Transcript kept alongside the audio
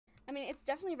I mean, it's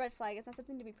definitely a red flag. It's not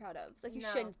something to be proud of. Like, you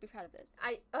shouldn't be proud of this.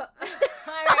 Alright,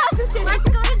 just kidding. Let's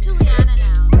go to Juliana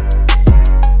now.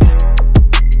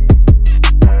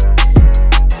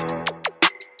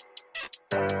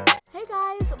 Hey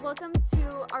guys, welcome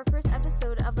to our first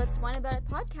episode of Let's Whine About It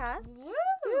podcast.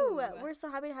 Woo! We're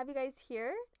so happy to have you guys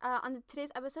here. On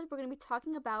today's episode, we're going to be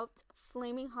talking about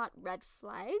flaming hot red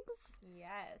flags.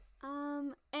 Yes.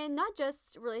 And not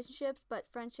just relationships, but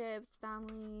friendships,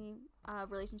 family,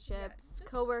 relationships,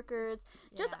 coworkers,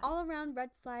 just all around red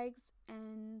flags.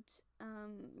 And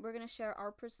we're going to share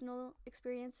our personal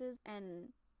experiences and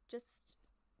just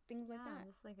things like that.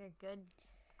 Just like a good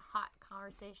hot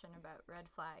conversation about red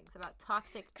flags, about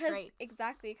toxic traits.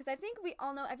 Exactly, because I think we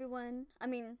all know everyone. I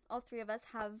mean, all three of us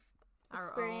have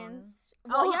experienced.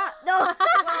 We have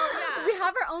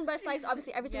our own red flags.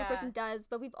 Obviously, every single person does,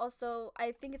 but we've also.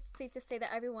 I think it's safe to say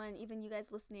that everyone, even you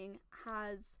guys listening,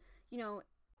 has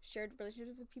shared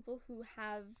relationships with people who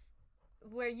have.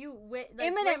 Where you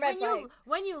imminent red flags.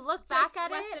 When you look back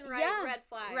at left it, and right, red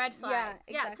flags. Red flags.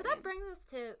 Yeah, exactly. So that brings us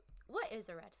to. What is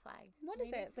a red flag? What is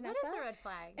it, Vanessa? What is a red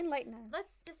flag? Enlighten us.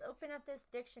 Let's just open up this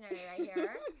dictionary right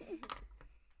here.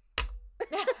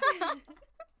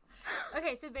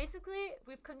 Okay, so basically,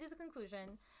 we've come to the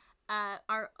conclusion.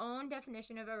 Our own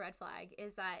definition of a red flag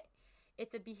is that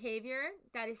it's a behavior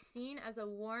that is seen as a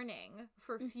warning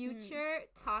for future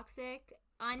toxic,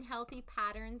 unhealthy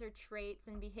patterns or traits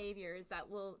and behaviors that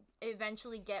will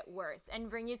eventually get worse and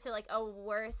bring you to like a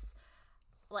worse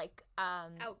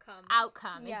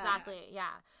outcome. Exactly.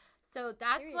 Yeah. So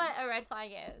that's what a red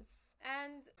flag is.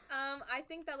 And I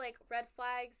think that like red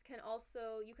flags you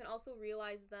can also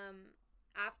realize them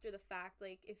after the fact.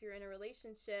 Like if you're in a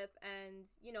relationship and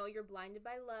you're blinded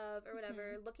by love or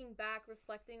whatever, looking back,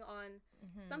 reflecting on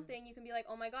something, you can be like,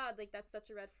 oh my god, like that's such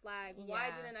a red flag.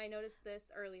 Why didn't I notice this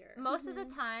earlier? Most of the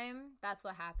time that's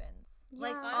what happins. Yeah.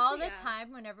 Like Honestly, all the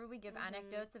time whenever we give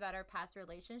anecdotes about our past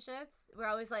relationships, we're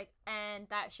always like, and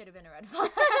that should have been a red flag.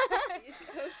 It's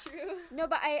so true. No,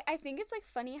 but I think it's like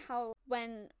funny how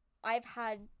when I've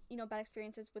had bad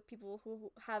experiences with people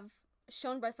who have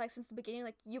shown red flags since the beginning,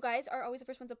 like you guys are always the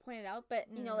first ones to point it out, but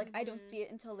like I don't see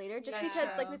it until later, just because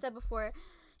like we said before,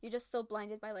 you're just so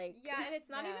blinded by like and it's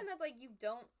not even that like you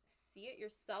don't see it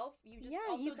yourself, you just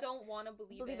don't want to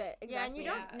believe it. Exactly. Yeah, and you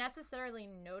don't necessarily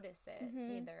notice it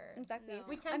either. Exactly.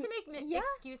 We tend to make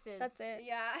excuses. That's it.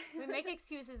 Yeah. We make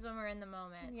excuses when we're in the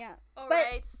moment. Yeah.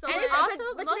 Alright, so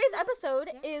but today's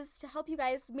episode is to help you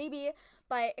guys maybe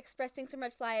by expressing some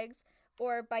red flags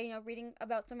or by reading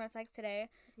about some red flags today.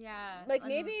 Yeah. Like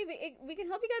maybe we can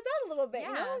help you guys out a little bit.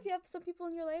 Yeah. If you have some people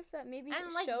in your life that maybe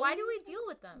and like why do we deal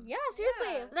with them? Yeah,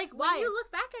 seriously. Like when you look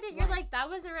back at it, you're like that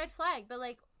was a red flag, but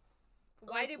like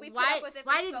why did we put up with it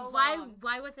for so long?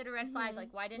 Why was it a red flag?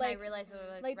 Like why didn't I realize it was a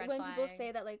red flag? Like when people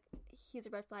say that like he's a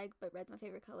red flag, but red's my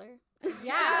favorite color.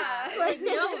 Yeah. Like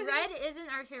no, red isn't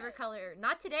our favorite color.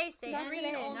 Not today, Satan.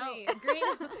 Green only. No, green.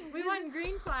 We want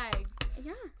green flags.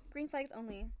 Yeah, green flags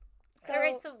only. So, all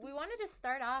right, so we wanted to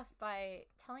start off by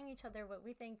telling each other what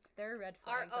we think their red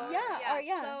flags are.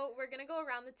 Yeah. So we're gonna go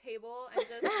around the table and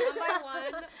just one by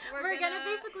one. We're gonna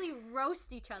basically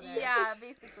roast each other. Yeah,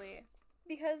 basically.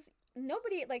 Because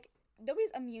nobody's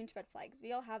immune to red flags.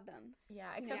 We all have them.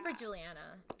 Yeah, except for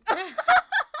Juliana.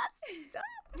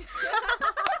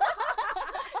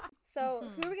 So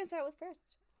who are we gonna start with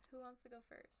first? Who wants to go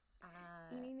first?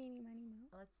 Eeny, meeny, miny, mo.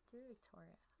 Let's do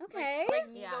Victoria. Okay. Like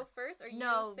me go first, or you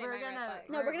say my red flag?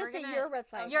 No, we're gonna say your red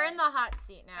flag. You're in the hot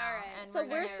seat now. All right. And So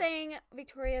we're saying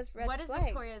Victoria's red flag. What is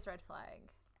Victoria's red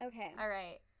flag? Okay. All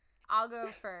right. I'll go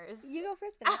first. You go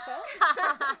first, Vanessa.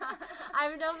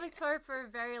 I've known Victoria for a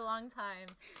very long time.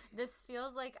 This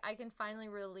feels like I can finally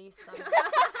release something.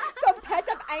 Some pent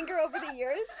up anger over the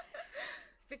years.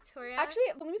 Victoria.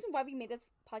 Actually, the only reason why we made this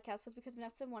podcast was because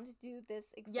Vanessa wanted to do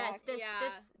this exact.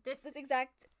 This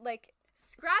exact like.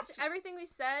 Scratch everything we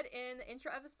said in the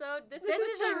intro episode. This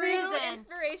is the true reason.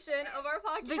 Inspiration of our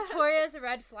podcast. Victoria's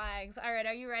red flags. All right,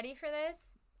 are you ready for this?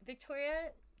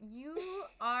 Victoria, you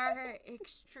are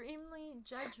extremely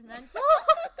judgmental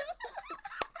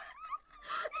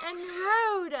and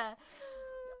rude.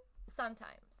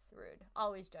 Sometimes rude,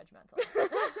 always judgmental.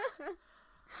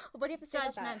 What do you have to say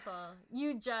about that? Judgmental.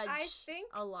 You judge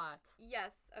a lot.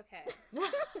 Yes, okay.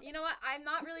 You know what? I'm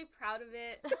not really proud of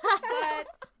it, but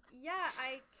yeah,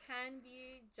 I can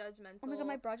be judgmental. Oh my god,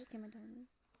 my bra just came undone.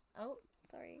 Oh.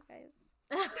 Sorry, guys.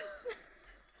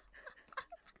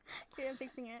 Okay, I'm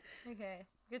fixing it. Okay.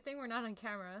 Good thing we're not on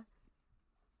camera.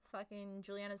 Fucking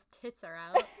Juliana's tits are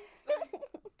out.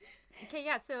 Okay,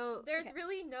 yeah, so... There's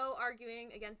really no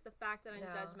arguing against the fact that I'm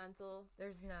judgmental.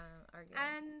 There's no argument.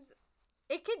 And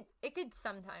it could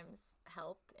sometimes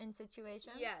help in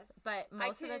situations. Yes, but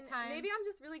most of the time, maybe I'm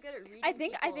just really good at reading. I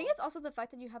think people. it's also the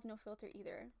fact that you have no filter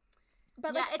either.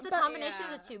 But yeah, it's a combination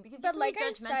of the two because you can be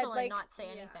judgmental and not say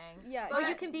anything. Yeah, or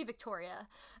you can be Victoria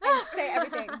and say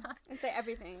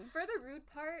everything. For the rude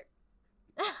part,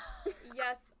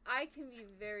 yes, I can be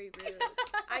very rude.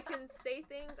 I can say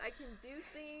things. I can do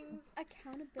things.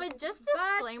 Accountability. But just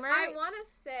disclaimer. But I want to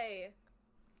say.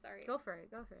 Sorry. Go for it.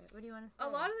 What do you want to say? A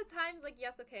lot of the times, like,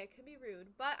 yes, okay, it could be rude,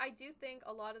 but I do think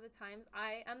a lot of the times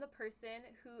I am the person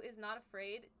who is not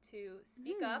afraid to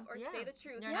speak up or say the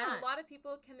truth. You're and not. a lot of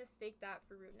people can mistake that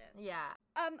for rudeness. Yeah.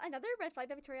 Another red flag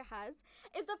that Victoria has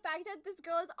is the fact that this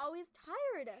girl is always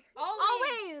tired.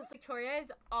 Always. Victoria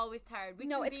is always tired.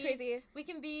 It's crazy. We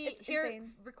can be It's here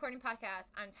insane. recording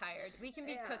podcasts. I'm tired. We can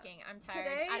be cooking. I'm tired.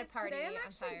 Today, At a party. today I'm I'm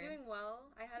actually tired. doing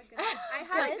well. I had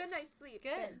a good night's sleep.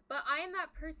 Good. But I am that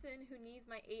person who needs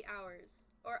my 8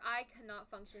 hours, or I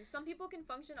cannot function. Some people can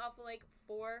function off of like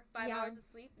 4-5 hours of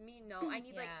sleep. Me, no. I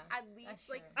need like at least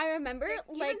like. I remember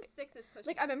 6, like even 6 is pushing.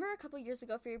 Like I remember a couple years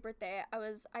ago for your birthday,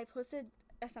 I posted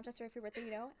a Snapchat story for your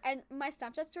birthday, and my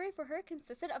Snapchat story for her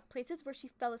consisted of places where she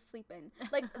fell asleep in.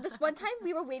 Like this one time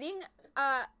we were waiting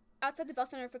outside the Bell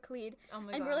Center for Khalid,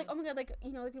 and we're like, oh my god, like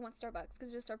we want Starbucks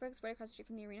because there's a Starbucks right across the street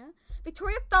from the arena.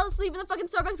 Victoria fell asleep in the fucking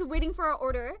Starbucks waiting for our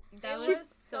order. It was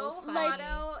so hot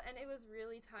out, and it was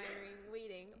really tiring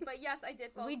waiting. But yes, I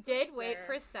did fall asleep. We did wait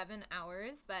for 7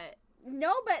 hours, but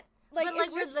no, but like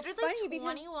it's we're just literally funny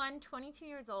 21, 22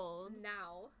 years old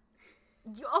now.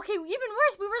 Okay, even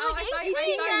worse. We were like 18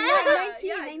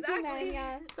 19 exactly. then,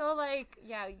 yeah. So like,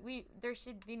 yeah, there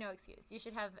should be no excuse. You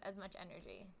should have as much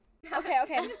energy.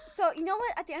 Okay. So you know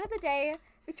what? At the end of the day,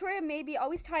 Victoria may be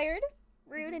always tired,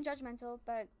 rude, and judgmental,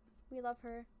 but we love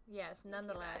her. Yes,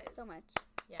 nonetheless. So much.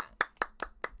 Yeah.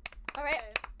 All right.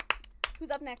 Who's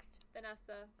up next?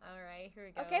 Vanessa. All right, here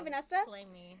we go. Okay, Vanessa. Play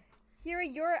me. Here are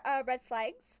your red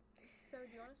flags. So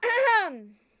do you want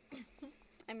to start?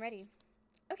 I'm ready.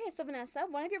 Okay, so Vanessa,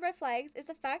 one of your red flags is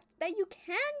the fact that you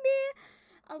can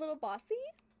be a little bossy.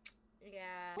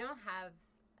 Yeah. I don't have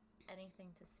anything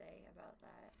to say about that.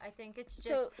 I think it's just.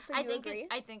 So I think agree?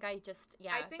 I think I just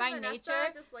I think by Vanessa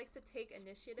nature just likes to take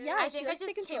initiative. Yeah, I think I likes to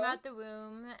just control. came out the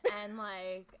womb and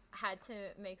like had to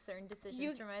make certain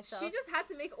decisions for myself. She just had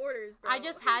to make orders, bro. I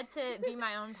just had to be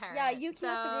my own parent. Yeah, you came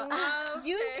out the womb. Okay.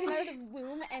 You came out of the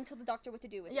womb and told the doctor what to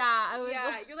do with it. Yeah, I was.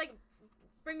 Yeah, you're like,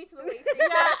 bring me to the weigh station.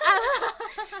 Yeah.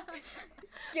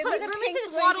 Give me the Bring pink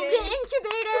to the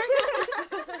incubator.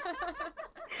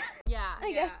 Yeah.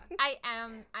 Okay. I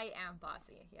am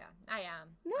bossy. Yeah, I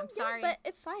am. No, I'm sorry. but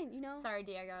it's fine, Sorry,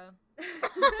 Diego.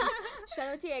 Shout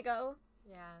out Diego.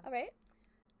 Yeah. All right.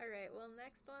 All right. Well,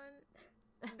 next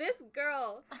one. This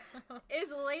girl is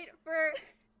late for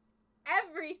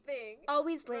everything.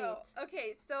 Always late. Bro,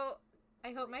 okay, so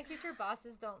I hope my future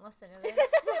bosses don't listen to this.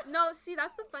 no, see,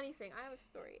 that's the funny thing. I have a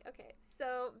story. Okay,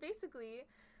 so basically,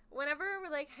 whenever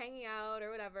we're like hanging out or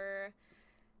whatever,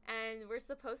 and we're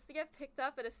supposed to get picked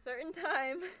up at a certain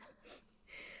time,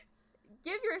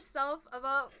 give yourself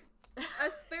about a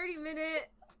 30-minute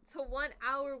to 1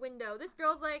 hour window. This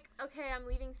girl's like, okay, I'm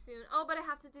leaving soon. Oh, but I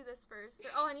have to do this first.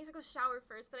 Or, oh, I need to go shower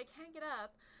first, but I can't get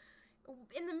up.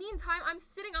 In the meantime, I'm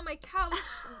sitting on my couch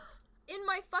in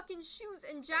my fucking shoes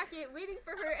and jacket waiting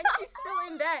for her, and she's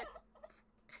still in bed.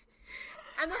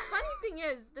 And the funny thing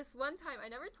is, this one time, I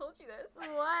never told you this.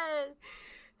 What?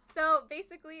 So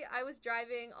basically, I was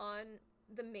driving on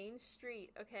the main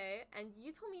street, okay? And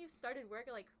you told me you started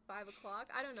work at like 5 o'clock.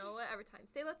 I don't know, whatever time.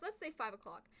 Let's say 5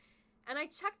 o'clock. And I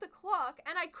checked the clock,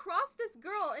 and I crossed this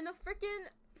girl in the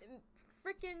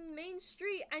freaking main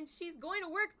street, and she's going to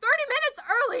work 30 minutes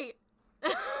early.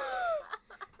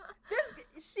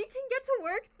 She can get to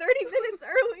work 30 minutes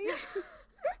early,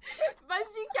 but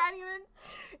she can't even.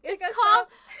 It's called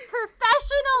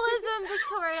professionalism,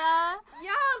 Victoria.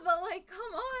 Yeah, but like,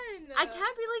 come on. I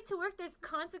can't be late to work. There's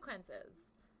consequences.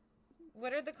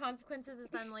 What are the consequences if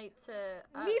I'm late to...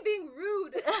 Me being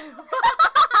rude.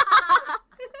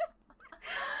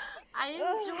 I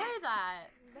enjoy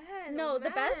that. Man, No, the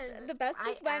best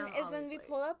I is am when always we late.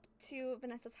 pull up to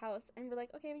Vanessa's house and we're like,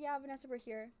 okay, yeah, Vanessa, we're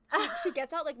here. She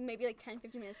gets out like maybe like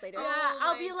 10-15 minutes later. Yeah, Oh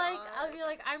I'll my be God.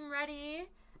 like, I'm ready.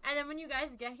 And then when you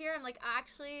guys get here, I'm like,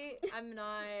 actually, I'm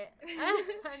not.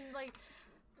 I'm like,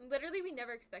 literally, we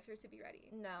never expect her to be ready.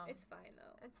 no. It's fine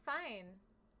though. It's fine.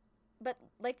 But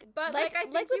like But like I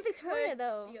think with you Victoria could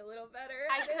though. be a little better.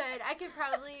 I could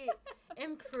probably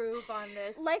improve on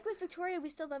this. Like with Victoria, we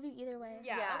still love you either way.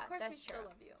 Yeah, Yeah, of course we that's still true.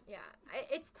 love you. Yeah,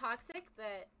 it's toxic,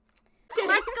 but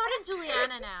let's go to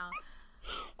Juliana now.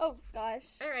 Oh gosh.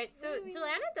 All right, so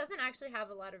Juliana doesn't actually have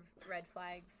a lot of red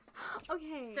flags.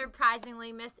 Okay.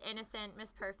 Surprisingly, Miss Innocent,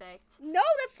 Miss Perfect. No,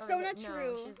 that's so not No,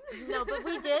 true. No, but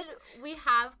we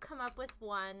have come up with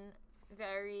one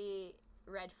very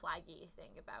red flaggy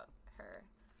thing about her.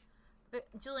 But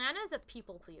Juliana is a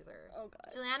people pleaser. Oh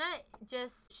god. Juliana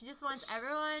she just wants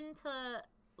everyone to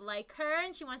like her,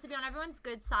 and she wants to be on everyone's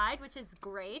good side, which is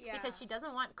great because she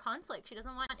doesn't want conflict. She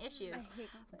doesn't want issues. I hate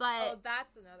conflict. Oh,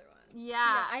 that's another one.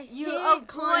 I you hate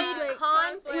avoid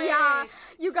conflict. Yeah,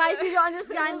 you guys need to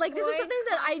understand. Like, this is something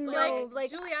that I know. Like,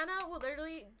 Juliana will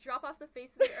literally drop off the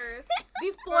face of the earth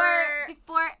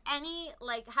before any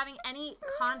having any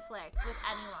conflict with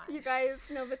anyone. You guys,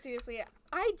 no, but seriously,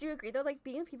 I do agree though. Like,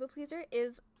 being a people pleaser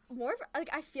is more of, like,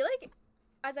 I feel like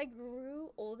as I grew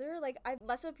older, like, I'm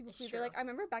less of a people pleaser. Like, I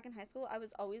remember back in high school, I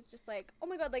was always just like, oh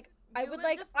my god, like, I would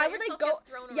go.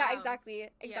 Yeah, exactly.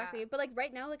 Yeah. But like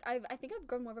right now, like, I think I've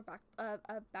grown more of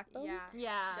a backbone.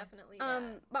 Yeah, definitely.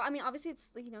 But I mean, obviously,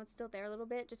 it's like, you know, it's still there a little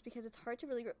bit, just because it's hard to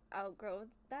really outgrow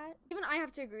that. Even I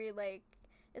have to agree, like,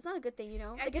 it's not a good thing, you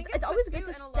know. Like, it's always good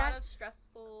to in a lot of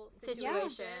stressful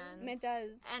situations. Yeah, it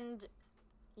does. And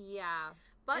yeah.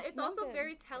 But it's also good.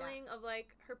 very telling of, like,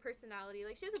 her personality.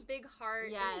 Like, she has a big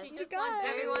heart. Yes. And she just wants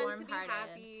everyone to be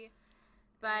happy.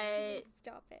 But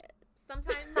stop it.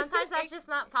 Sometimes that's just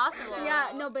not possible. Yeah,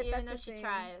 no, but even that's though the she thing.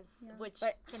 tries, which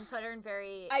can put her in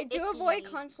very. I do icky. avoid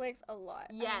conflicts a lot.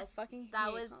 Yes, I fucking hate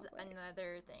that was conflict.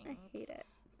 another thing. I hate it.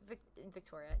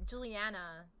 Victoria,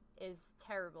 Juliana is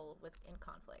terrible in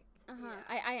conflict.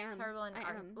 I am terrible in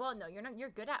am. Well, no, you're not. You're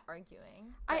good at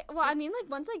arguing. I mean, like,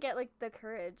 once I get, like, the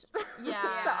courage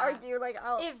to argue, like,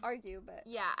 I'll argue, but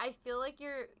I feel like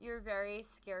you're very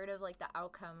scared of, like, the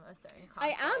outcome of certain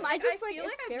conflicts. I am. I just feel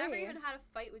like scary. I've never even had a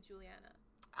fight with Juliana.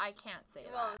 I can't say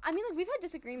Well, that. I mean, like, we've had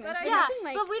disagreements, but but Yeah, nothing,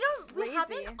 like, but we crazy.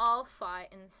 haven't all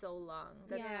fought in so long.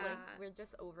 That's Yeah. like we're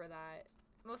just over that.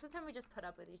 Most of the time, we just put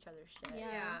up with each other's shit.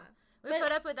 Yeah. We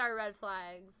put up with our red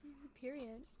flags.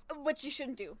 Period. Which you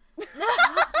shouldn't do. Which is the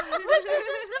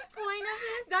point of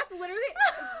this. That's literally.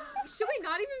 Should we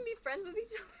not even be friends with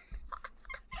each other?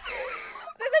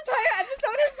 This entire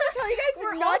episode is to tell you guys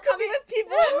We're not all to be with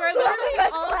people. We're who have literally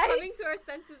red all flags. coming to our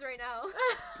senses right now.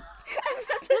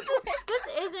 This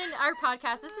isn't our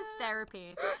podcast. This is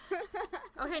therapy.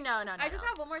 Okay, no. I just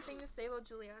have one more thing to say about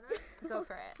Juliana. Go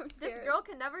for it. This girl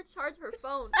can never charge her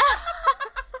phone.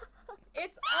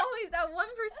 It's always at 1%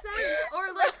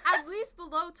 or, like, at least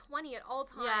below 20 at all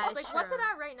times. Yeah, like, true. what's it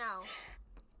at right now?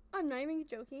 I'm not even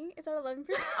joking. It's at 11%.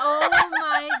 Oh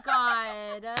my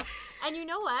god. And you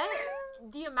know what?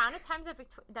 The amount of times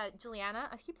that Juliana,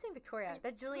 I keep saying Victoria,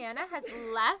 that Juliana has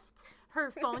left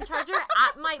her phone charger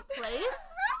at my place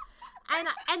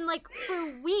and like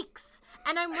for weeks.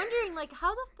 And I'm wondering, like,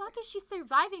 how the fuck is she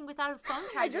surviving without a phone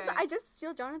charger? I just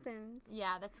steal Jonathan's.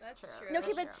 Yeah, that's true. No,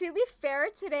 okay, but to be fair,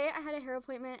 today I had a hair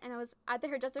appointment and I was at the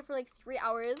hairdresser for like 3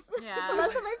 hours. Yeah. So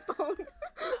that's on my phone.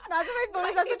 That's on my phone.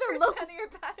 Is that such a low? of your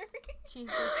battery.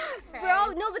 Jesus Christ.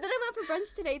 Bro, no, but then I went for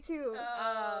brunch today too.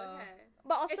 Oh, okay.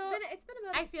 But also, It's been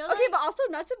about. I feel okay, like, but also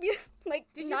not to be like.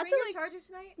 Did you not bring to, your like, charger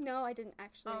tonight? No, I didn't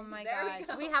actually. oh my There we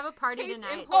god, go. we have a party Case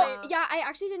tonight. in point. Oh yeah, I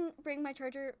actually didn't bring my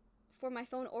charger for my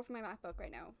phone or for my MacBook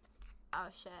right now. Oh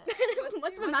shit.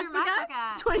 What's my What's your MacBook MacBook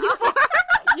at? at? 24.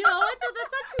 You know what? Though?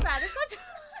 That's not too bad. It's not too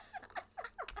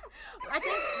I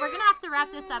think we're gonna have to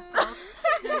wrap this up, folks.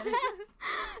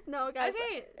 No, guys.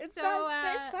 Okay, It's so fine.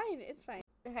 But it's fine. It's fine.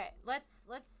 okay,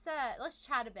 let's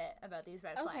chat a bit about these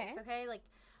red flags. Okay, like,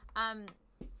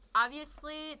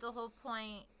 obviously the whole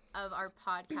point of our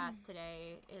podcast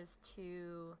today is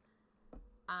to,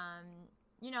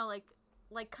 you know,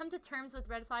 like come to terms with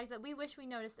red flags that we wish we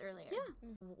noticed earlier. Yeah.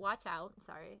 Watch out,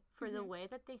 for the way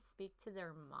that they speak to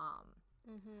their mom.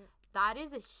 Mm-hmm. That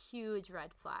is a huge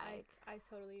red flag. I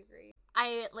totally agree.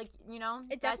 I like, you know,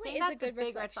 It I definitely think is a that's good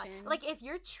big red flag. reflection. Like, if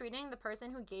you're treating the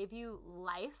person who gave you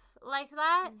life like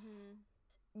that,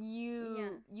 Mm-hmm.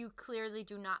 you clearly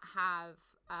do not have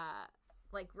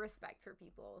like respect for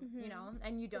people, you know,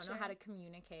 and you don't know how to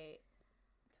communicate.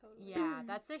 Totally. Yeah,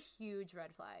 that's a huge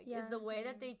red flag. Is the way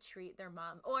that they treat their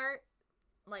mom, or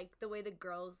like the way the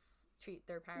girls treat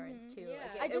their parents too.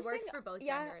 Yeah. Like, it works for both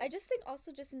genders. I just think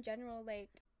also just in general, like,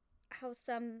 how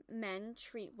some men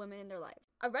treat women in their lives.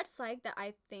 A red flag that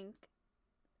I think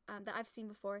that I've seen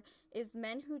before is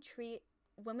men who treat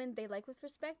women they like with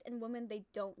respect and women they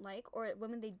don't like, or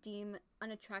women they deem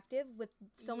unattractive with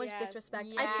so much disrespect.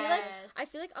 I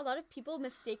feel like a lot of people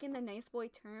mistaken the nice boy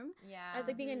term as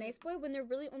like being a nice boy when they're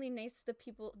really only nice to the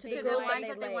people to the girls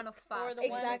that they want like. to fuck, or the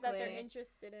ones that they're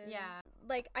interested in. Yeah.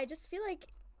 Like, I just feel like,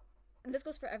 and this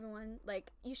goes for everyone,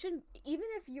 like, you should, even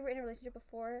if you were in a relationship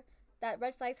before that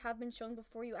red flags have been shown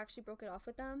before you actually broke it off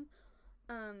with them,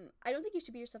 I don't think you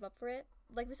should beat yourself up for it.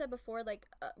 Like we said before, like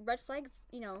red flags,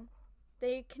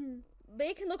 they can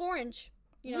look orange.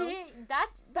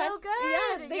 That's so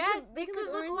good. Yeah, they can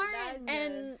look orange. That's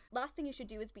And good. last thing you should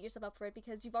do is beat yourself up for it,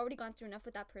 because you've already gone through enough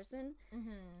with that person.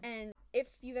 Mm-hmm. And if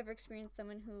you've ever experienced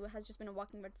someone who has just been a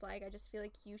walking red flag, I just feel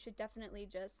like you should definitely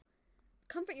just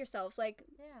comfort yourself. Like,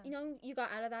 you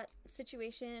got out of that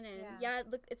situation,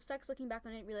 and look, it sucks looking back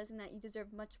on it, realizing that you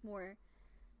deserve much more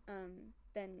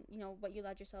than what you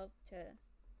allowed yourself to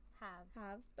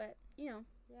have. But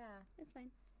it's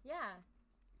fine. Yeah.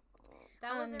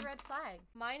 That was a red flag.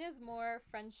 Mine is more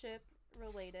friendship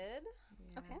related.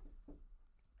 Yeah. Okay.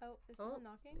 Oh, is someone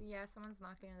knocking? Yeah, someone's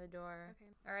knocking on the door.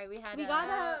 Okay. All right, we have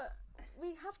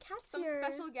cats Some here.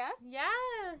 special guests? Yeah.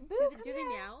 Do they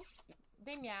meow?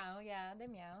 They meow. Yeah, they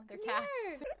meow. They're Come cats.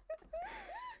 here.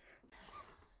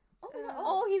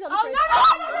 Oh, he's on the Oh, fridge. no!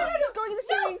 He's going to the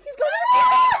ceiling. He's going to the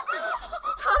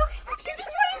ceiling. She's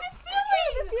just running the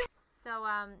ceiling. So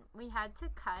we had to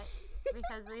cut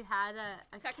because we had a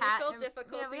Technical cat.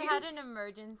 difficulties. Yeah, we had an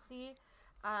emergency.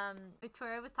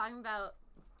 Victoria was talking about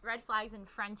red flags in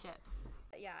friendships.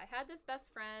 Yeah, I had this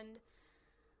best friend.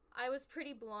 I was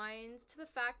pretty blind to the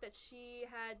fact that she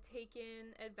had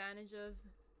taken advantage of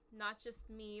not just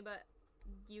me, but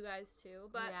you guys too,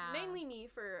 but mainly me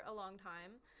for a long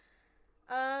time.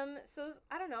 So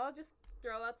I don't know, I'll just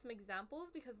throw out some examples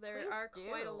because there are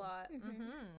quite a lot.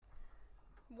 Mm-hmm.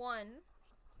 One,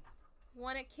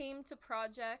 when it came to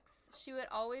projects, she would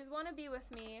always want to be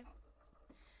with me.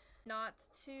 Not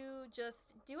to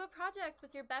just do a project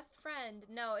with your best friend.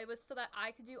 No, it was so that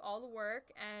I could do all the work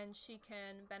and she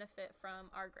can benefit from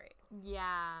our grade.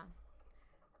 Yeah.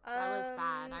 That was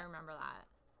bad. I remember that.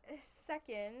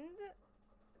 Second,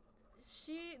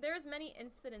 there's many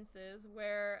incidences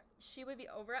where she would be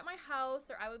over at my house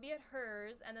or I would be at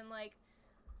hers, and then like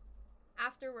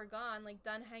after we're gone, like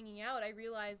done hanging out, I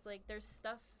realized like there's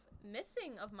stuff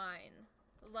missing of mine.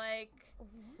 Like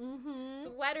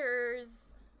sweaters,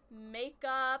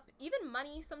 makeup, even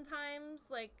money sometimes,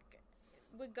 like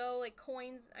would go, like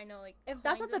coins. I know, like if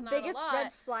that's not the biggest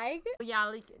red flag. Yeah,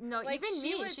 like no, like, even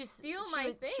she me. would steal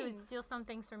my things. She would steal some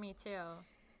things for me too.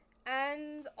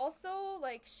 And also,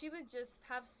 like, she would just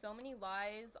have so many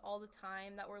lies all the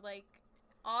time that were like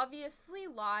obviously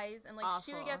lies, and like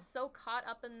she would get so caught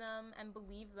up in them and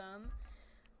believe them.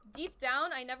 Deep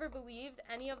down, I never believed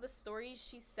any of the stories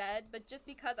she said, but just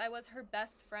because I was her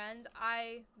best friend,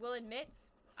 I will admit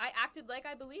I acted like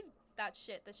I believed that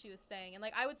shit that she was saying, and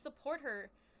like I would support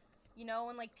her,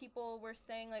 when like people were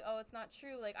saying like, oh, it's not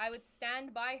true, like I would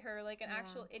stand by her like an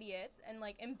actual idiot and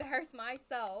like embarrass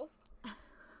myself.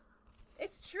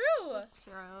 It's true. It's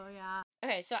true, yeah.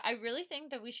 Okay, so I really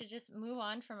think that we should just move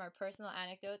on from our personal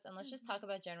anecdotes and let's just talk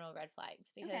about general red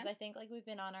flags, because I think like we've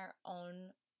been on our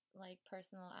own like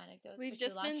personal anecdotes. We've for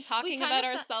just too long. been talking about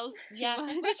ourselves too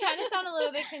much. We kind of sound a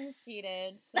little bit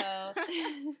conceited,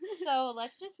 so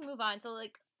let's just move on. So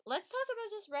like let's talk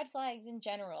about just red flags in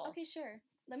general. Okay, sure.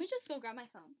 Let me just go grab my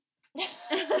phone.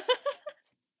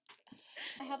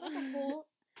 I have like a whole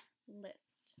list.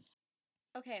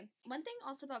 Okay, one thing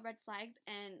also about red flags,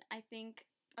 and I think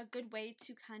a good way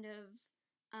to kind of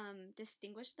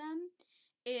distinguish them,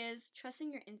 is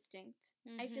trusting your instinct.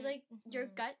 I feel like your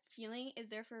gut feeling is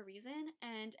there for a reason,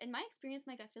 and in my experience,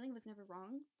 my gut feeling was never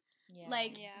wrong. Yeah.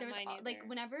 Like, mine like either.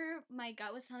 whenever my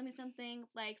gut was telling me something,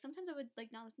 like sometimes I would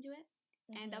like not listen to it,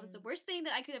 and that was the worst thing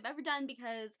that I could have ever done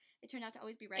because it turned out to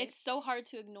always be right. It's so hard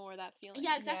to ignore that feeling.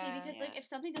 Yeah, exactly. Yeah. Because like if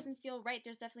something doesn't feel right,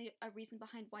 there's definitely a reason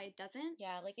behind why it doesn't.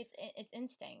 Yeah, like it's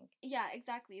instinct. Yeah,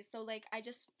 exactly. So like I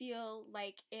just feel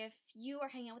like if you are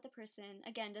hanging out with a person,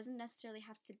 again, doesn't necessarily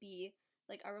have to be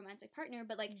like a romantic partner,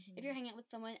 but like if you're hanging out with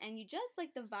someone and you just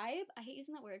like the vibe, I hate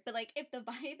using that word, but like if the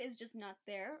vibe is just not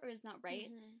there or is not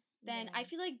right, then I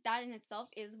feel like that in itself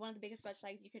is one of the biggest red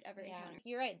flags you could ever encounter.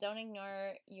 You're right. Don't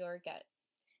ignore your gut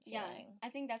feeling. Yeah, I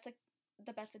think that's like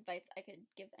the best advice I could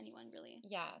give anyone, really.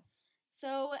 Yeah.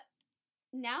 So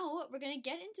now we're going to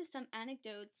get into some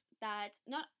anecdotes that,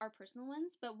 not our personal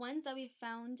ones, but ones that we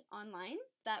found online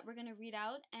that we're going to read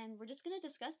out, and we're just going to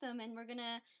discuss them, and we're going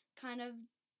to kind of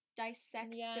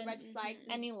dissect the red flags.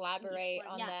 And elaborate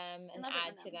on them and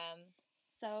add to them.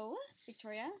 So,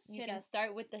 Victoria, you can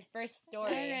start with the first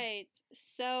story. All right.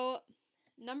 So,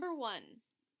 number 1.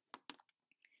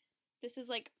 This is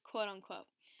like quote unquote.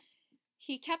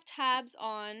 He kept tabs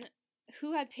on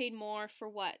who had paid more for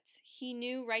what. He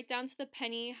knew right down to the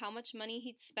penny how much money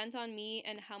he'd spent on me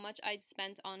and how much I'd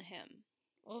spent on him.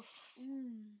 Oof.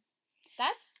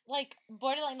 That's like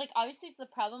borderline. Like obviously it's the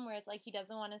problem where it's like he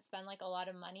doesn't want to spend like a lot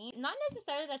of money. Not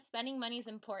necessarily that spending money is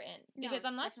important, because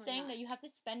I'm not saying that you have to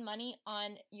spend money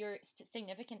on your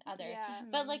significant other. Yeah.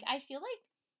 But like I feel like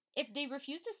if they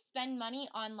refuse to spend money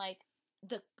on like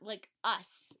us,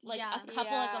 like a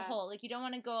couple as a whole, like you don't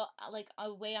want to go like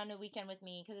away on a weekend with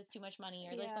me because it's too much money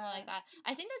or like something like that,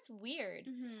 I think that's weird.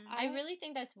 I really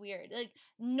think that's weird. Like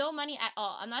no money at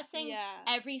all. I'm not saying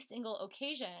every single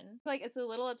occasion. Like it's a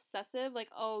little obsessive, like,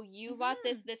 oh, you bought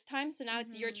this time, so now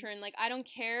it's your turn. Like I don't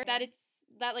care that it's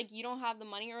that like you don't have the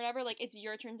money or whatever, like it's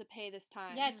your turn to pay this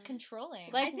time. Yeah, it's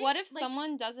controlling. Like what if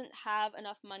someone doesn't have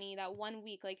enough money that one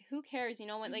week? Like who cares, you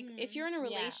know what? Like if you're in a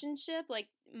relationship, like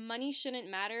money shouldn't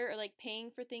matter, or like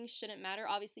paying for things shouldn't matter,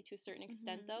 obviously to a certain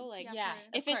extent though. Like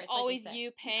if it's always like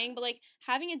you paying, but like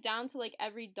having it down to like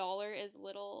every dollar is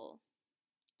little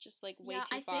just like way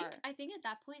too far. I think at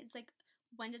that point it's like,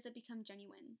 when does it become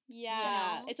genuine?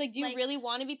 Yeah. You know? It's like, do you really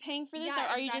want to be paying for this, or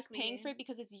are you just paying for it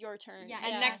because it's your turn? Yeah,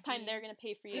 and next time they're going to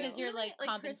pay for you. Because you're like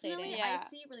compensating. Personally, I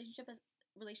see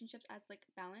relationships as like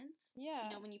balance. Yeah.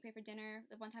 You know, when you pay for dinner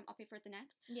the one time, I'll pay for it the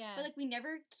next. Yeah. But like we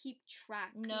never keep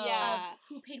track of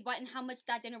who paid what and how much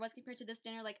that dinner was compared to this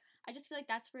dinner. Like I just feel like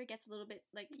that's where it gets a little bit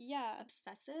like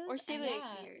obsessive. Or say like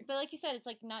weird. But like you said, it's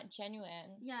like not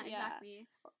genuine. Yeah, exactly.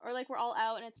 Or like we're all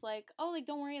out and it's like, oh, like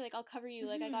don't worry, like I'll cover you.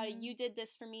 Like I got it. You did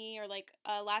this for me, or like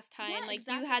last time, like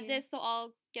you had this, so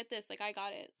I'll get this. Like I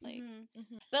got it. Like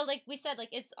But like we said, like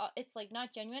it's like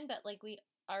not genuine, but like we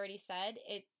already said,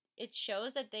 it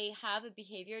shows that they have a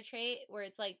behavior trait where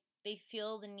it's like they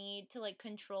feel the need to like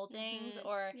control things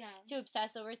or to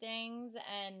obsess over things,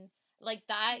 and like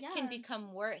that can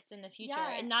become worse in the future,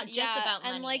 and not just about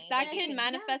money. And like that can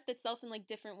manifest itself in like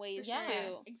different ways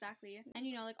too. Exactly. And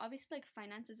you know, like obviously like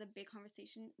finance is a big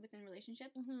conversation within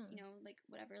relationships. You know, like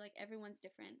whatever, like everyone's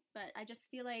different. But I just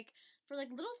feel like for like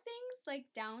little things, like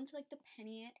down to like the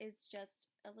penny, is just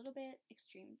a little bit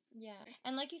extreme. Yeah.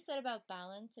 And like you said about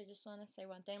balance, I just want to say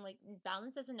one thing. Like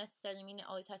balance doesn't necessarily mean it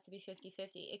always has to be 50-50.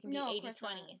 It can be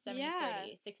 80-20,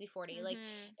 70-30, 60-40. Like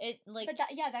it like but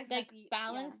that's exactly, like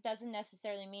balance doesn't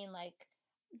necessarily mean like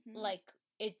like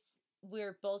it's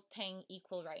we're both paying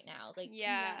equal right now. Like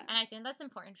and I think that's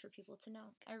important for people to know.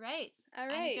 All right.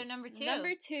 Anecdote number 2.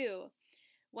 Number 2.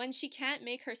 When she can't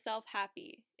make herself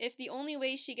happy. If the only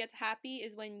way she gets happy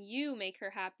is when you make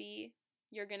her happy,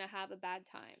 you're gonna have a bad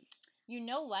time. You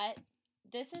know what?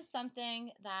 This is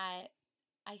something that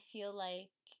I feel like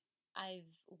I've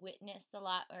witnessed a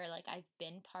lot, or like I've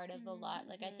been part of a lot.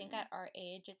 Like I think at our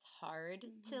age it's hard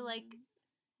to like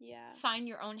find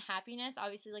your own happiness.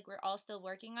 Obviously like we're all still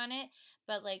working on it,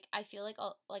 but like I feel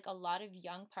like a lot of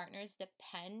young partners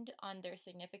depend on their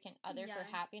significant other for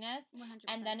happiness. 100%.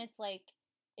 And then it's like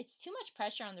it's too much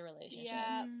pressure on the relationship.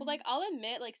 Yeah. But like I'll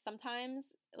admit, like sometimes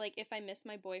like if I miss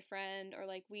my boyfriend, or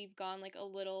like we've gone like a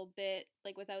little bit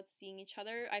like without seeing each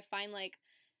other, I find like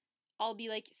I'll be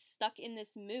like stuck in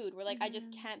this mood where like I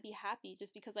just can't be happy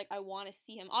just because like I want to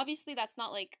see him. Obviously that's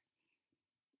not like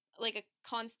a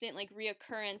constant like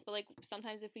reoccurrence, but like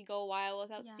sometimes if we go a while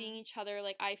without seeing each other,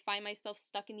 like I find myself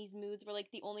stuck in these moods where like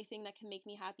the only thing that can make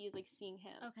me happy is like seeing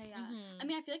him. Okay, I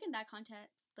mean I feel like in that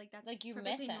context, like that's like you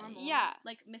perfectly miss him. normal.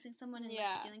 Like missing someone and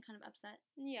like feeling kind of upset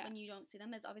when you don't see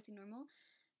them is obviously normal.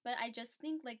 But I just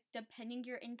think like depending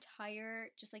your entire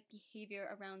just like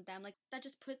behavior around them, like that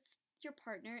just puts your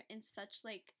partner in such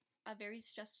like a very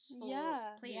stressful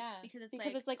place because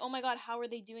it's like, oh my god, how are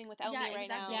they doing without me right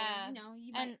now?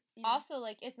 You know, also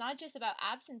like it's not just about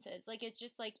absences. Like it's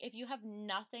just like if you have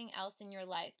nothing else in your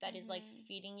life that is like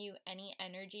feeding you any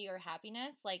energy or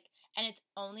happiness, like, and it's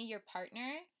only your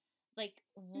partner. Like,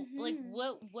 like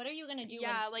what are you gonna do?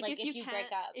 When, like if you break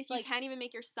up, if like, you can't even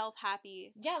make yourself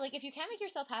happy. Yeah, like if you can't make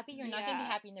yourself happy, you're not gonna be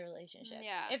happy in the relationship.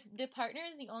 Yeah. If the partner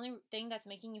is the only thing that's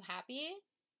making you happy,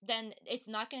 then it's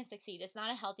not gonna succeed. It's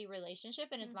not a healthy relationship,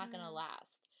 and it's not gonna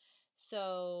last.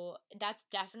 So that's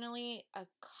definitely a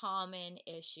common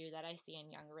issue that I see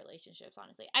in younger relationships.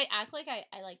 Honestly, I act like I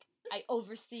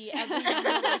oversee every young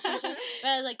relationship,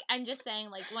 but like I'm just saying,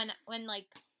 like when like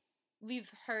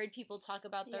we've heard people talk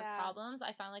about their problems,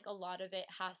 I find like a lot of it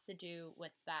has to do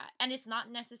with that. And it's not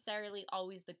necessarily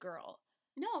always the girl.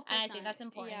 No, of course and I think that's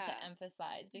important to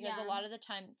emphasize, because a lot of the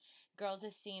time girls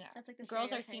is seen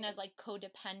girls are seen as like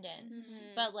codependent,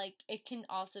 but like it can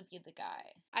also be the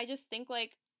guy. I just think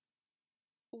like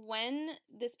when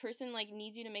this person like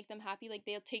needs you to make them happy, like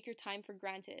they'll take your time for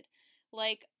granted.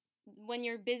 Like when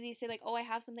you're busy, say like, oh, I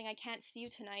have something, I can't see you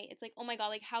tonight. It's like, oh my god,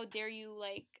 like how dare you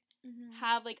like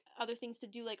have like other things to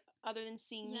do like other than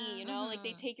seeing me, you know? Like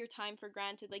they take your time for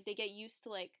granted. Like they get used to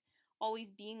like always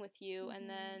being with you, and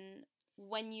then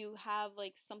when you have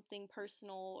like something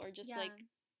personal or just like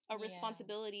a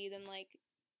responsibility, then like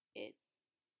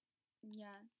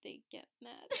they get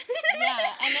mad.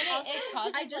 And then it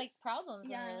causes like problems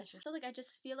in a relationship. So like I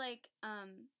just feel like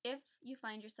if you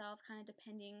find yourself kind of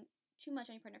depending too much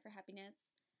on your partner for happiness,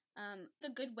 a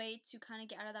good way to kind of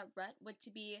get out of that rut would to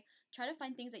be try to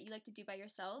find things that you like to do by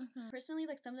yourself. Personally,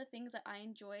 like some of the things that I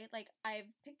enjoy, like I've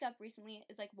picked up recently,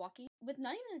 is like walking with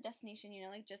not even a destination, you know,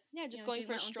 like just going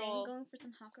for a stroll, going for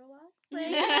some hot girl walks.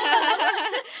 Like,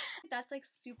 that's like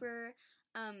super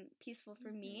peaceful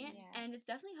for me, and it's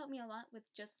definitely helped me a lot with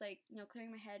just like, you know,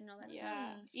 clearing my head and all that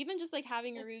stuff. Even just like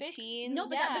having a routine. No,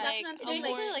 but that's what I'm saying.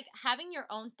 Basically, like having your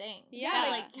own thing.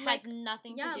 Like has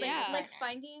nothing to do with like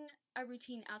finding a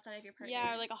routine outside of your partner.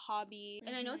 Yeah, or like a hobby.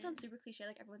 And I know it sounds super cliche,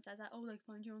 like everyone says that, oh, like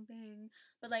find your own thing,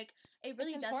 but like it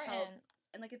really does help.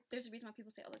 And like there's a reason why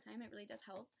people say it all the time. It really does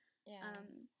help.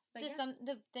 But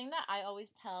the thing that I always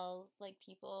tell like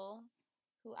people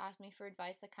who ask me for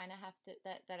advice that kind of have to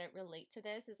that it relate to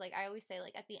this is like I always say,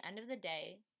 like, at the end of the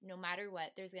day, no matter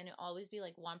what, there's gonna always be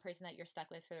like one person that you're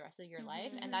stuck with for the rest of your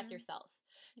life, and that's yourself.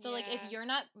 So like if you're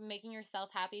not making yourself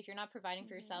happy, if you're not providing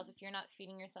for yourself, if you're not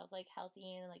feeding yourself like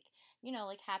healthy and like, you know,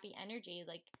 like happy energy,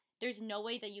 like there's no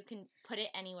way that you can put it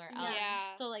anywhere else.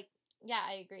 So like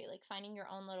I agree, like finding your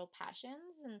own little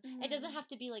passions, and it doesn't have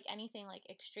to be like anything like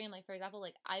extreme. Like for example,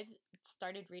 like I've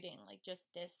started reading like just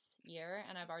this year,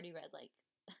 and I've already read like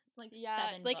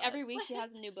 7 like books. every week she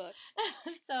has a new book.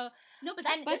 So no, but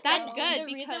that's good. The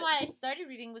reason why I started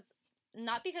reading was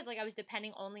not because like I was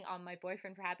depending only on my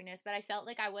boyfriend for happiness, but I felt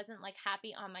like I wasn't like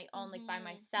happy on my own, like by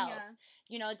myself.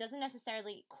 You know, it doesn't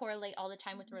necessarily correlate all the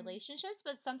time with relationships,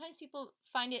 but sometimes people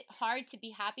find it hard to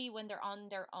be happy when they're on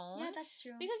their own. Yeah, that's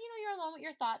true. Because, you know, you're alone with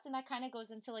your thoughts, and that kind of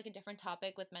goes into like a different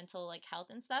topic with mental like health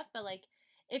and stuff. But like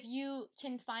if you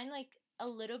can find like a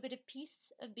little bit of peace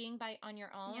of being on your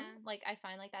own, like I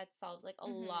find like that solves like a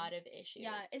lot of issues.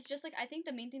 Yeah, it's just like I think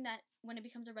the main thing that when it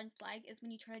becomes a red flag is when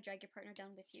you try to drag your partner down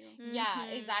with you. Yeah,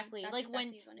 exactly. That's like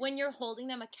exactly when you're holding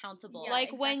them accountable. Yeah,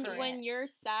 like exactly. when you're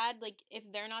sad, like if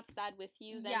they're not sad with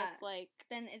you, then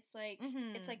it's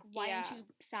like why aren't you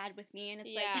sad with me? And it's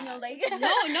like, you know, like no,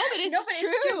 but it's true.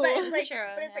 It's true. But it's like,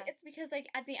 it's like it's because like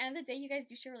at the end of the day, you guys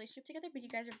do share a relationship together, but you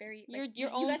guys are very like, you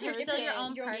guys are still your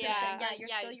own person.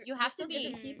 You have to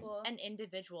be people. An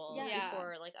individual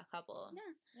before like a couple.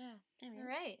 All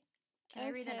right. Can I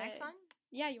read the next one?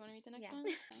 Yeah, you want to read the next one?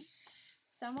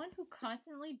 Someone who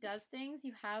constantly does things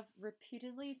you have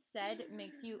repeatedly said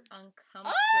makes you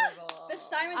uncomfortable. The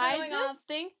sirens are going off. I just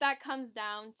think that comes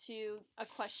down to a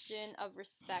question of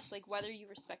respect, like whether you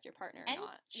respect your partner or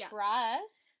not.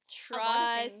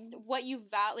 Trust, what you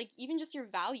like even just your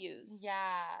values.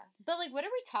 Yeah. But like, what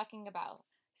are we talking about?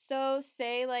 So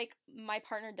say like my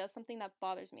partner does something that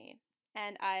bothers me,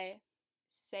 and I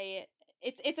say it.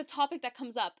 It's a topic that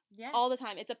comes up all the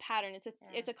time. It's a pattern.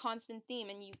 It's a constant theme,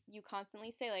 and you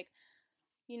constantly say like,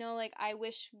 you know, like I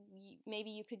wish maybe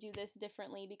you could do this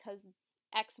differently because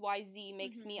XYZ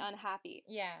makes me unhappy.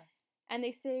 Yeah. And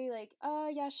they say like, oh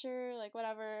yeah, sure, like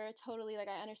whatever, totally, like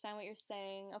I understand what you're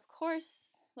saying. Of course,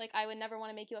 like I would never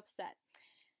want to make you upset.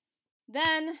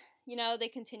 Then, you know, they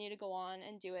continue to go on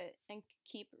and do it and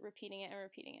keep repeating it and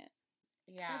repeating it.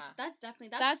 Yeah, that's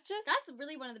definitely that's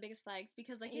really one of the biggest flags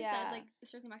because, like you said, like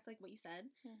circling back to like what you said.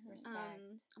 Oh my god,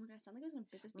 I sound like I was in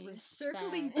a business meeting.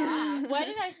 Circling back. Why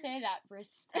did I say that?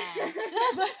 Respect.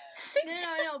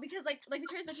 No, because like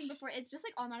Victoria's mentioned before, it's just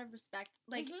like all a matter of respect.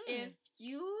 Like if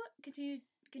you continue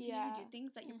to do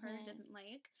things that your partner doesn't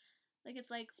like it's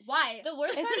like why? The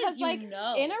worst part is you like,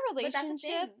 know in a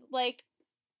relationship, like.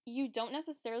 You don't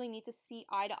necessarily need to see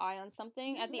eye to eye on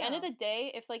something. At the end of the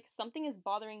day, if, like, something is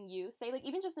bothering you, say, like,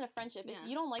 even just in a friendship, if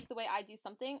you don't like the way I do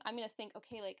something, I'm gonna think,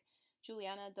 okay, like,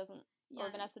 Juliana doesn't,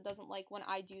 or Vanessa doesn't like when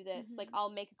I do this. Like,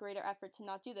 I'll make a greater effort to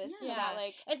not do this. So that,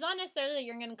 like... It's not necessarily that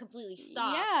you're gonna completely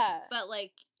stop. Yeah. But,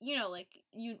 like, you know, like,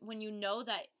 when you know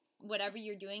that whatever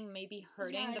you're doing may be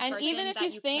hurting the and person even if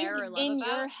that you think care or love in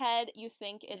about. your head you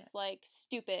think it's like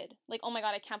stupid, like oh my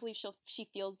god, I can't believe she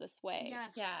feels this way.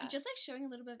 Just like showing a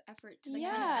little bit of effort to like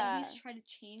kind of at least try to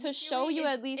change to show you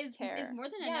at least care is more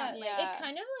than enough. Like it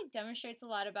kind of like demonstrates a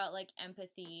lot about like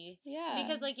empathy,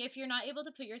 because like if you're not able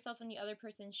to put yourself in the other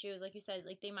person's shoes, like you said,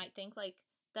 like they might think like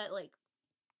that, like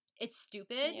it's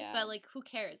stupid, but like who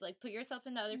cares? Like put yourself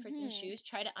in the other person's shoes,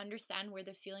 try to understand where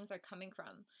their feelings are coming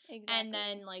from, and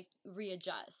then like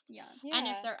readjust. And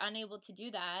if they're unable to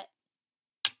do that,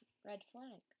 red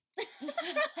flag.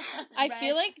 I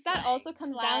feel like that also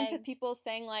comes down to people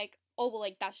saying like, oh, well,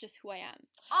 like, that's just who I am.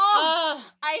 Oh,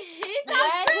 I hate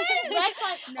that. Red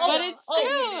flag. No, but it's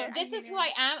true. This is who I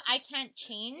am. I can't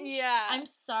change. Yeah. I'm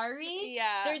sorry.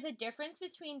 Yeah. There's a difference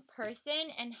between person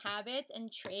and habits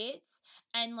and traits,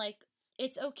 and like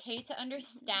it's okay to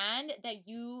understand that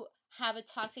you have a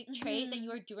toxic trait, that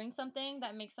you are doing something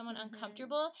that makes someone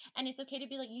uncomfortable, and it's okay to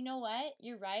be like, you know what,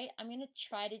 you're right, I'm gonna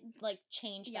try to like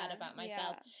change that about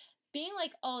myself. Being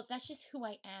like, oh, that's just who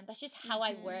I am, that's just how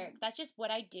I work, that's just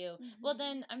what I do, well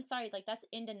then I'm sorry, like that's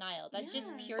in denial, that's just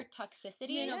pure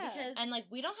toxicity. You know, because and like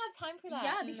we don't have time for that.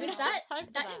 Yeah, because we don't have time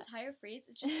for that entire phrase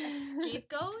is just a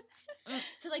scapegoat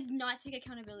to like not take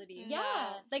accountability.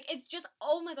 Yeah. Like it's just,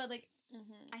 oh my god, like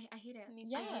I hate it. Me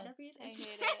I too. hate that phrase. I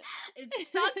hate it. It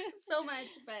sucks so much,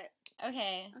 but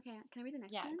Okay, can I read the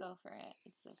next one? yeah, go for it.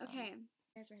 It's this one. Okay,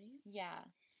 you guys ready? Yeah.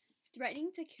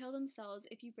 Threatening to kill themselves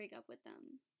if you break up with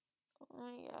them. Oh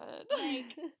my god.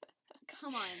 Like,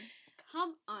 come on.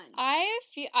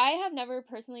 I have never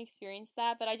personally experienced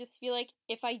that, but I just feel like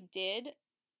if I did,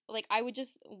 like, I would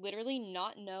just literally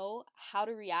not know how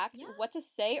to react, what to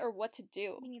say, or what to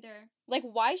do. Me neither. Like,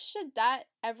 why should that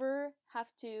ever have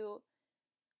to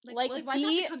why does it have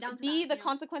to come down to be the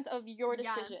consequence of your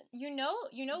decision? You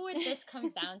know what this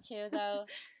comes down to, though?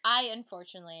 I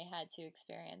unfortunately had to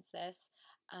experience this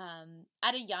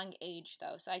at a young age,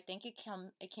 though. So I think it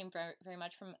came very, very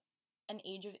much from an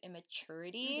age of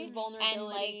immaturity,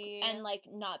 vulnerability, and like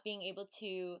not being able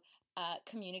to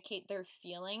communicate their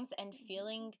feelings and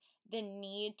feeling the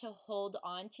need to hold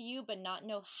on to you but not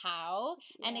know how.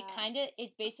 And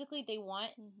it's basically they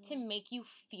want to make you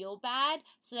feel bad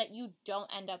so that you don't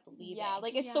end up leaving. Yeah,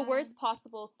 like it's the worst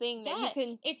possible thing that you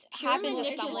can. It's pure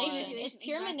manipulation. It's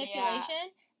pure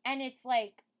manipulation, and it's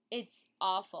like it's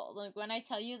awful. Like when I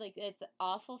tell you, like it's an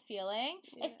awful feeling,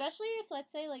 especially if,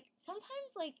 let's say, like sometimes,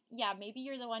 like maybe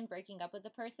you're the one breaking up with the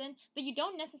person, but you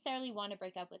don't necessarily want to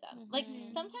break up with them. Like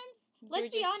sometimes.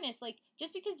 Let's be honest, like,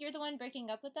 just because you're the one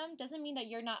breaking up with them doesn't mean that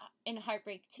you're not in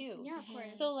heartbreak, too. Yeah, of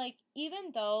course. So, like,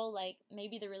 even though, like,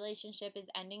 maybe the relationship is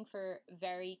ending for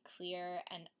very clear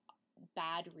and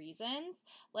bad reasons,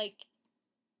 like,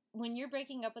 when you're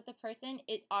breaking up with the person,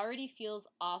 it already feels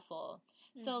awful.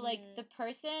 So, like, the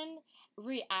person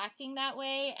reacting that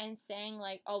way and saying,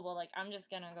 like, oh, well, like, I'm just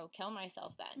gonna go kill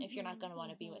myself then if you're not gonna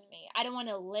want to be with me. I don't want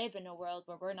to live in a world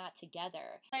where we're not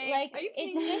together. Like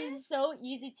it's just so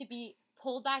easy to be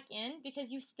pulled back in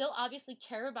because you still obviously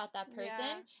care about that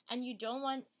person and you don't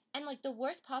want... And, like, the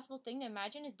worst possible thing to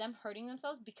imagine is them hurting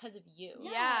themselves because of you.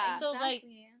 Yeah, so, like,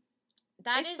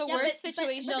 that is the worst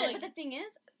situation. But the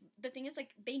thing is, like,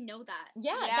 they know that.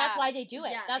 Yeah, that's why they do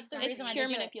it. Yeah, that's the reason why they do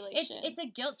manipulation. It's a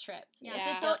guilt trip.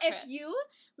 Yeah. So if you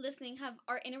listening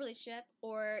are in a relationship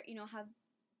or have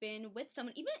been with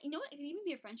someone, even it can even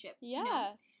be a friendship.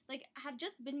 Like have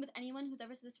just been with anyone who's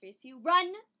ever said this phrase to you,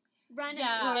 run.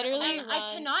 Yeah, literally. And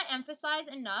I cannot emphasize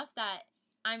enough that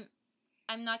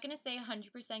I'm not going to say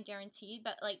 100% guaranteed,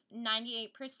 but like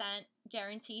 98%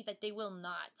 guaranteed that they will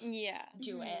not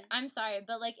do it. I'm sorry,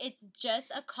 but like it's just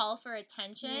a call for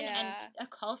attention and a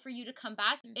call for you to come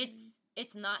back.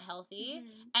 It's not healthy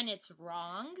and it's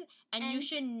wrong, and you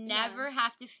should never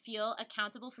have to feel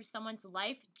accountable for someone's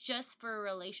life just for a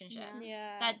relationship.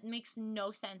 That makes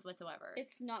no sense whatsoever.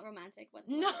 It's not romantic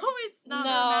whatsoever. No, it's not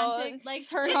romantic. Like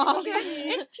turn off.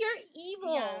 It's pure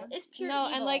evil. It's pure evil.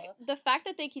 And like the fact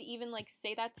that they could even like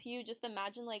say that to you, just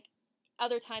imagine like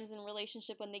other times in a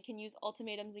relationship when they can use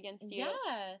ultimatums against you.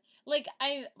 Yeah. Like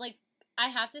I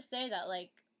have to say that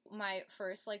like my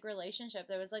first like relationship,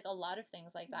 there was like a lot of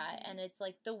things like that, and it's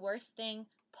like the worst thing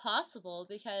possible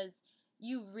because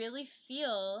you really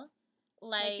feel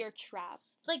like you're trapped.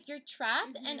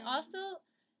 And also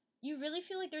you really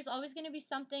feel like there's always going to be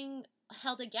something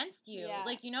held against you.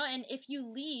 Like, and if you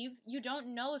leave, you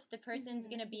don't know if the person's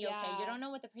going to be okay. You don't know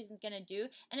what the person's going to do.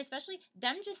 And especially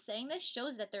them just saying this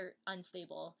shows that they're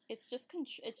unstable. It's just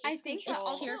control. I think it's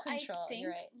also, pure control. I think,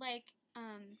 you're right. Like,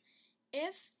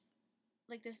 if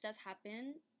like this does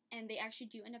happen and they actually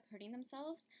do end up hurting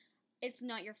themselves, it's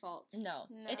not your fault. No,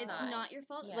 it's not your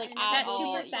fault. Yeah. Like that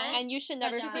 2%, and you should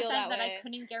never feel that way. That I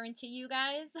couldn't guarantee you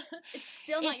guys. It's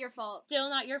still not your fault. Still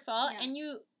not your fault, and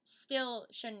you still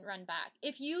shouldn't run back.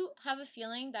 If you have a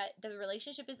feeling that the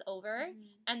relationship is over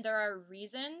and there are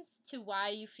reasons to why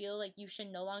you feel like you should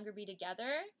no longer be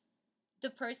together,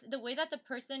 the way that the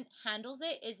person handles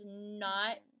it is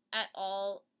not at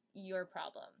all your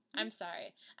problem. I'm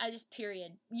sorry.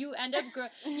 Period. You end up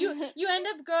you end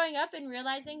up growing up and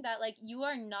realizing that like you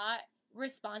are not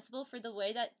responsible for the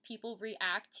way that people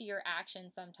react to your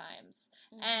actions sometimes.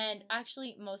 And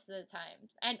actually most of the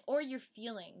time. Or your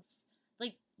feelings.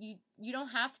 like you don't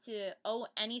have to owe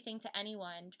anything to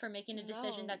anyone for making a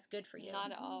decision that's good for you.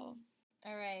 Not at all.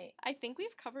 All right. I think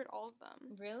we've covered all of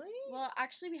them. Really? Well,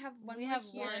 actually, we have one more here.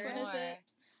 Which one is it?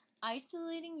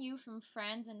 Isolating you from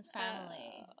friends and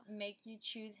family. Make you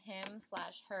choose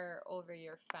him/her over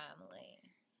your family.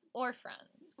 Or friends.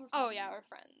 Oh, yeah, or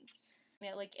friends.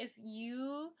 Yeah, like, if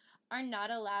you are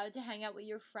not allowed to hang out with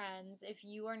your friends, if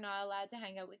you are not allowed to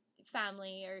hang out with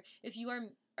family, or if you are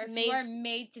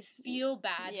made to feel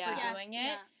bad for doing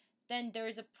it, then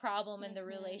there's a problem in the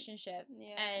relationship.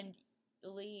 Yeah. And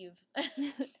leave.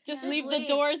 Just leave the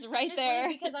doors right there.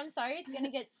 Leave, because I'm sorry, it's gonna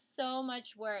get so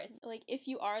much worse. Like, if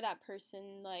you are that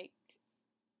person, like,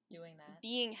 doing that,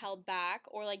 being held back,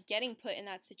 or like getting put in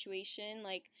that situation,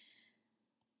 like,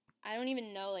 I don't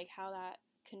even know like how that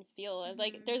can feel.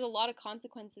 Like, there's a lot of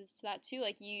consequences to that too.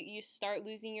 Like, you start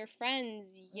losing your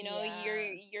friends, you know,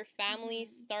 your family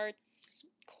starts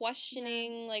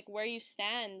questioning like where you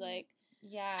stand. Like,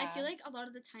 I feel like a lot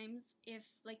of the times, if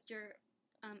like you're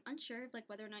unsure of like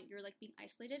whether or not you're like being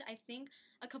isolated, I think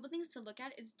a couple things to look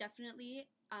at is definitely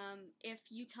if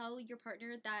you tell your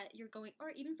partner that you're going,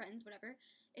 or even friends, whatever,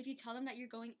 if you tell them that you're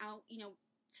going out, you know,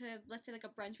 to, let's say, like a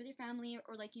brunch with your family,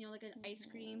 or like, you know, like an ice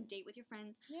cream date with your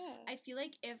friends, I feel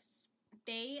like if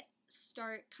they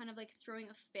start kind of like throwing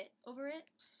a fit over it,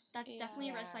 that's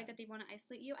definitely a red flag that they want to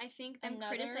isolate you. I think them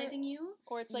criticizing you,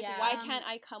 or it's like, why can't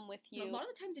I come with you? A lot of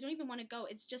the times they don't even want to go.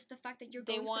 It's just the fact that you're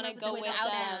they going want to go without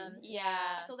them.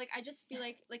 So like, I just feel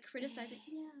like criticizing.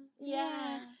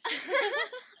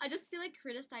 I just feel like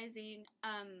criticizing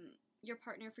your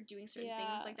partner for doing certain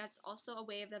things, like, that's also a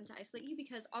way of them to isolate you,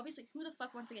 because obviously who the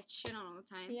fuck wants to get shit on all the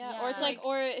time? Or it's like,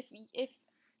 or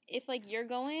if like you're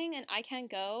going and I can't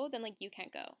go, then like you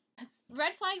can't go.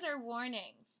 Red flags are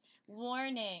warnings.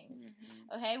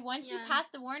 Okay, once you pass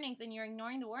the warnings and you're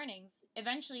ignoring the warnings,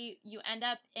 eventually you end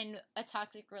up in a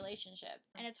toxic relationship.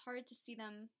 And it's hard to see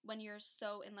them when you're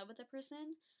so in love with a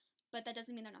person, but that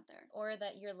doesn't mean they're not there, or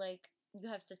that you're like, you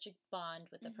have such a bond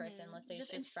with the person. Let's say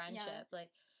it's just friendship, like,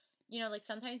 you know, like,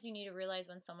 sometimes you need to realize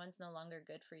when someone's no longer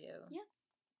good for you.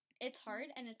 It's hard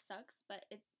and it sucks, but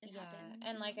it happens.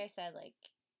 And like I said, like,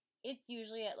 it's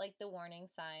usually at like the warning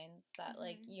signs that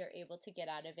like you're able to get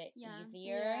out of it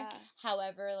easier.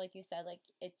 However, like you said, like,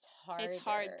 it's hard. It's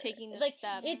hard taking the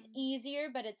step. It's easier,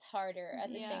 but it's harder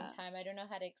at the same time. I don't know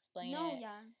how to explain it.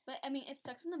 But I mean, it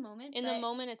sucks in the moment. In the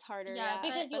moment, it's harder.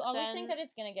 Because you always think that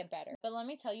it's gonna get better. But let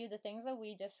me tell you, the things that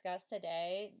we discussed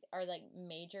today are like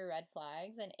major red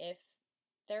flags, and if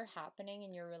they're happening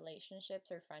in your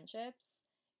relationships or friendships,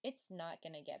 it's not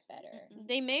gonna get better.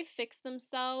 They may fix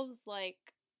themselves like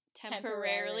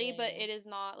temporarily, but it is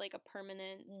not like a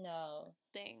permanent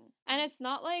thing. And it's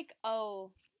not like,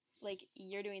 oh, like,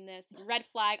 you're doing this, red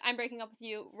flag, I'm breaking up with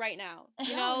you right now,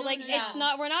 you know, it's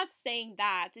not, we're not saying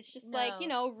that. It's just like, you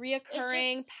know,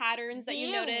 reoccurring patterns that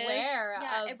you notice.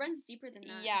 It runs deeper than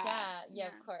that.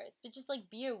 Of course, but just like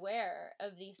be aware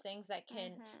of these things that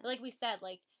can, like we said,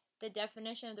 like, the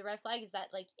definition of the red flag is that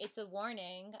like it's a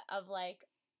warning of like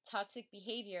toxic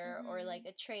behavior or like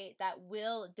a trait that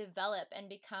will develop and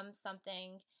become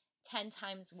something 10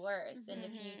 times worse in the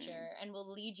future, and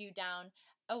will lead you down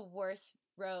a worse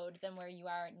road than where you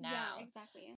are now.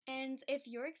 Exactly. And if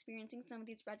you're experiencing some of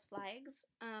these red flags,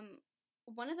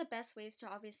 one of the best ways to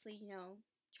obviously, you know,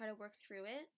 try to work through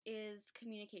it is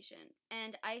communication.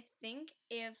 And I think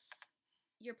if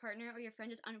your partner or your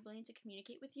friend is unwilling to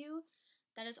communicate with you,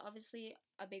 that is obviously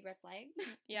a big red flag.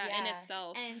 In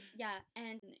itself.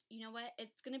 And you know what?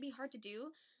 It's going to be hard to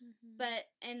do, but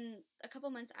in a couple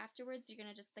months afterwards, you're going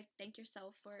to just like thank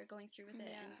yourself for going through with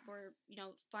it and for, you know,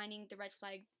 finding the red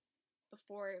flags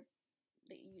before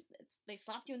they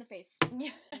slapped you in the face.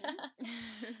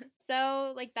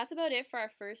 So, like, that's about it for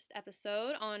our first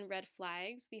episode on red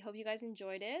flags. We hope you guys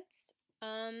enjoyed it.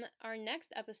 Our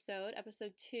next episode,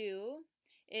 episode 2,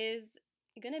 is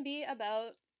going to be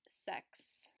about sex.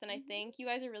 And I think you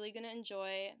guys are really going to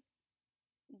enjoy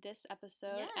this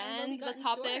episode and the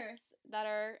topics that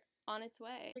are on its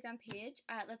way. Instagram page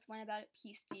at Let's Wine About It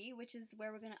PC, which is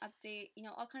where we're going to update, you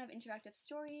know, all kind of interactive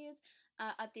stories,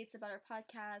 updates about our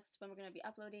podcast, when we're going to be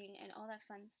uploading, and all that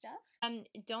fun stuff.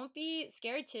 Don't be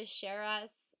scared to share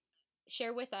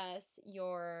with us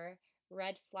your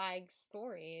red flag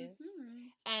stories,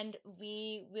 and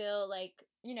we will, like,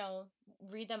 you know,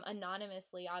 read them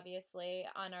anonymously, obviously,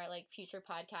 on our like future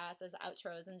podcasts as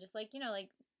outros, and just like, you know, like,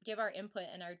 give our input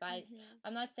and our advice.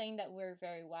 I'm not saying that we're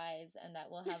very wise and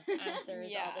that we'll have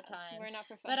answers all the time. We're not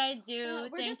professional. But I do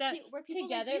think that we're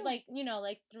together, like, you know,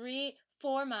 like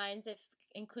 3-4 minds, if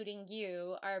including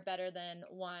you, are better than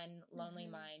one lonely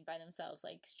mind by themselves,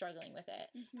 like struggling with it.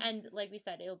 And like we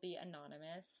said, it'll be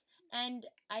anonymous. And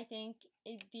I think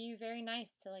it'd be very nice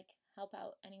to like help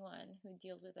out anyone who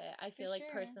deals with it. I feel like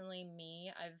personally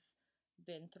me, I've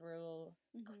been through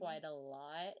quite a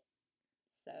lot.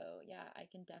 So yeah, I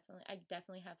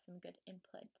definitely have some good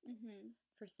input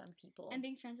for some people. And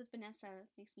being friends with Vanessa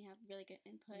makes me have really good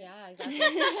input. Yeah, exactly.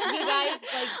 You guys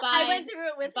like I went through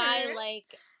it with by her.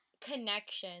 like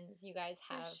connections you guys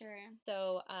have. For sure.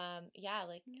 So yeah,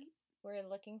 like we're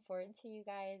looking forward to you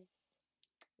guys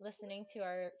listening to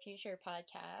our future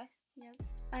podcast. Yes.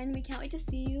 And we can't wait to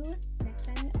see you next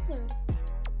time we upload.